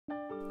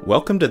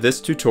Welcome to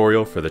this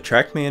tutorial for the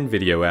TrackMan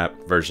video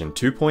app version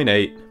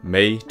 2.8,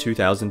 May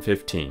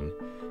 2015.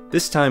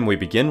 This time we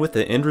begin with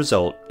the end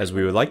result, as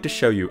we would like to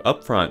show you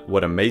up front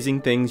what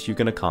amazing things you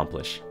can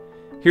accomplish.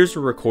 Here's a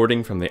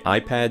recording from the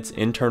iPad's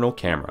internal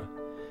camera.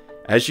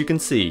 As you can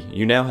see,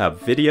 you now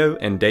have video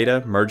and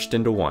data merged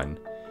into one.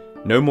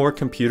 No more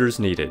computers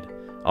needed.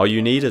 All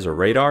you need is a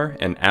radar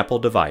and Apple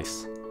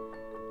device.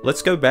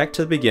 Let's go back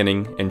to the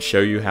beginning and show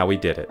you how we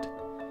did it.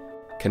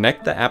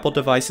 Connect the Apple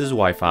device's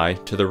Wi-Fi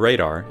to the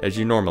radar as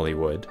you normally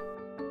would.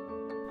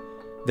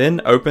 Then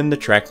open the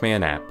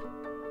TrackMan app.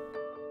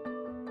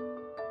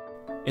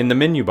 In the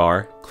menu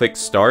bar, click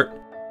Start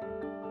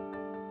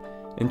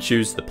and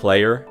choose the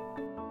Player,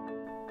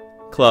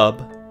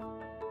 Club,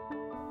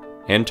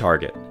 and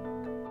Target.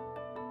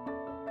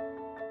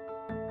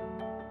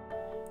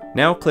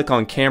 Now click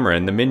on Camera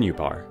in the menu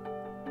bar.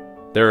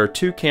 There are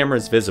two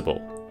cameras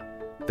visible,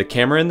 the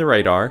camera in the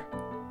radar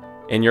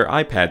and your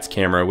iPad's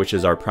camera, which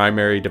is our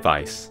primary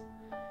device.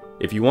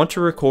 If you want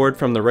to record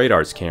from the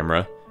radar's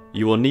camera,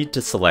 you will need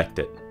to select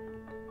it.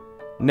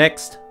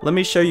 Next, let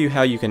me show you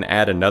how you can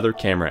add another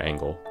camera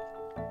angle.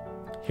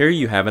 Here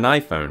you have an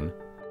iPhone.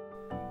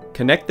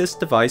 Connect this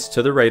device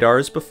to the radar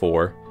as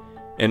before,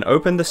 and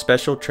open the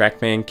special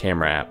TrackMan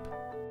camera app.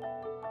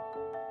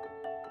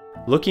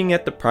 Looking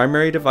at the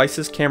primary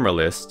device's camera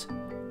list,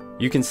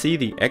 you can see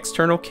the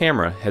external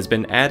camera has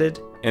been added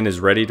and is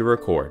ready to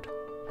record.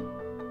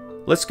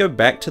 Let's go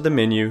back to the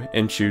menu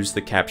and choose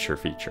the capture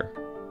feature.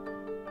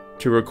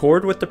 To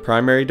record with the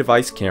primary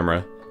device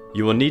camera,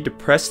 you will need to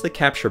press the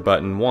capture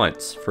button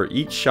once for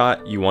each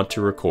shot you want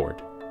to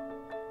record.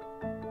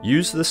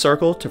 Use the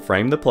circle to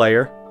frame the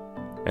player,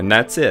 and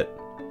that's it.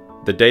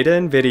 The data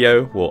and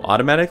video will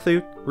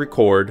automatically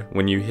record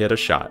when you hit a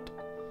shot.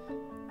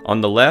 On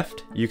the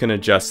left, you can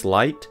adjust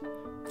light,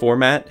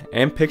 format,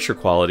 and picture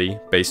quality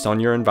based on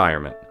your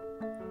environment.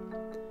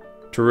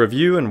 To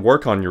review and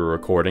work on your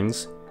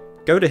recordings,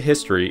 go to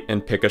History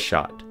and pick a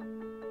shot.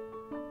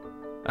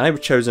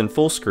 I've chosen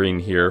full screen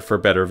here for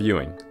better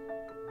viewing.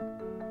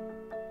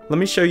 Let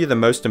me show you the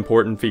most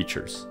important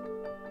features.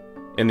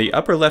 In the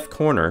upper left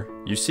corner,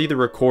 you see the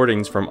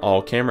recordings from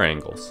all camera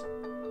angles.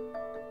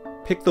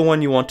 Pick the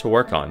one you want to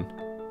work on.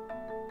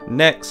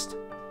 Next,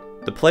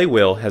 the play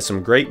wheel has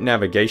some great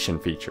navigation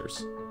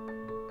features.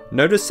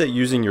 Notice that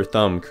using your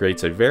thumb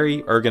creates a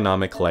very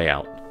ergonomic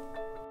layout.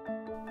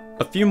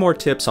 A few more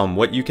tips on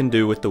what you can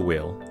do with the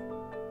wheel.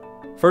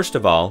 First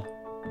of all,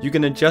 you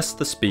can adjust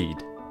the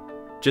speed.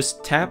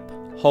 Just tap,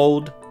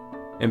 hold,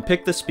 and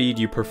pick the speed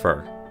you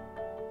prefer.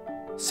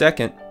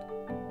 Second,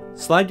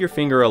 slide your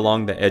finger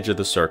along the edge of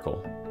the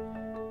circle.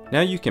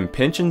 Now you can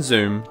pinch and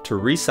zoom to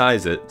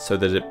resize it so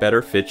that it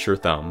better fits your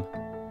thumb.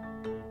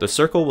 The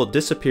circle will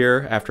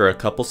disappear after a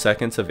couple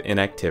seconds of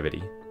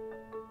inactivity.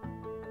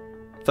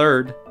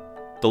 Third,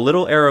 the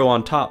little arrow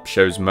on top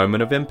shows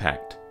moment of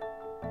impact.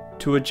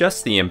 To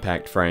adjust the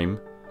impact frame,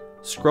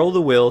 scroll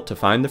the wheel to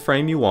find the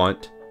frame you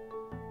want,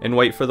 and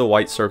wait for the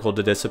white circle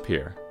to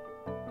disappear.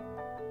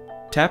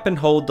 Tap and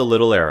hold the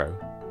little arrow.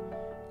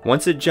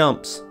 Once it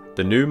jumps,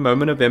 the new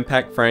moment of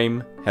impact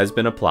frame has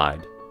been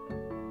applied.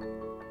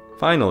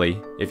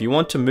 Finally, if you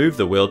want to move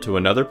the wheel to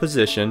another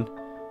position,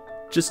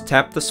 just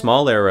tap the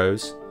small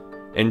arrows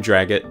and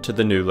drag it to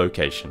the new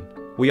location.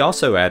 We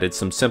also added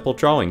some simple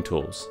drawing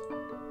tools.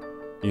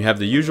 You have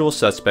the usual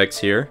suspects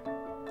here,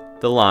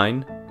 the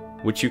line,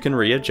 which you can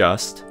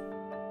readjust,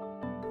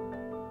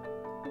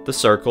 the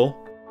circle,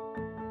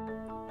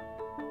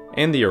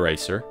 and the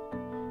eraser,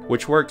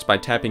 which works by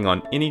tapping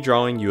on any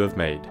drawing you have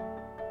made.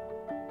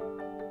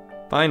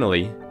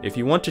 Finally, if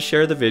you want to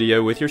share the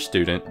video with your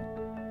student,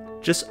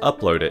 just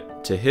upload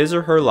it to his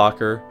or her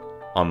locker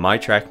on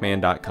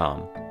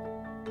mytrackman.com.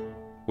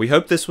 We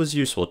hope this was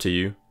useful to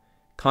you.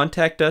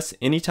 Contact us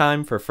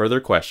anytime for further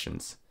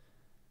questions.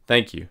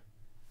 Thank you.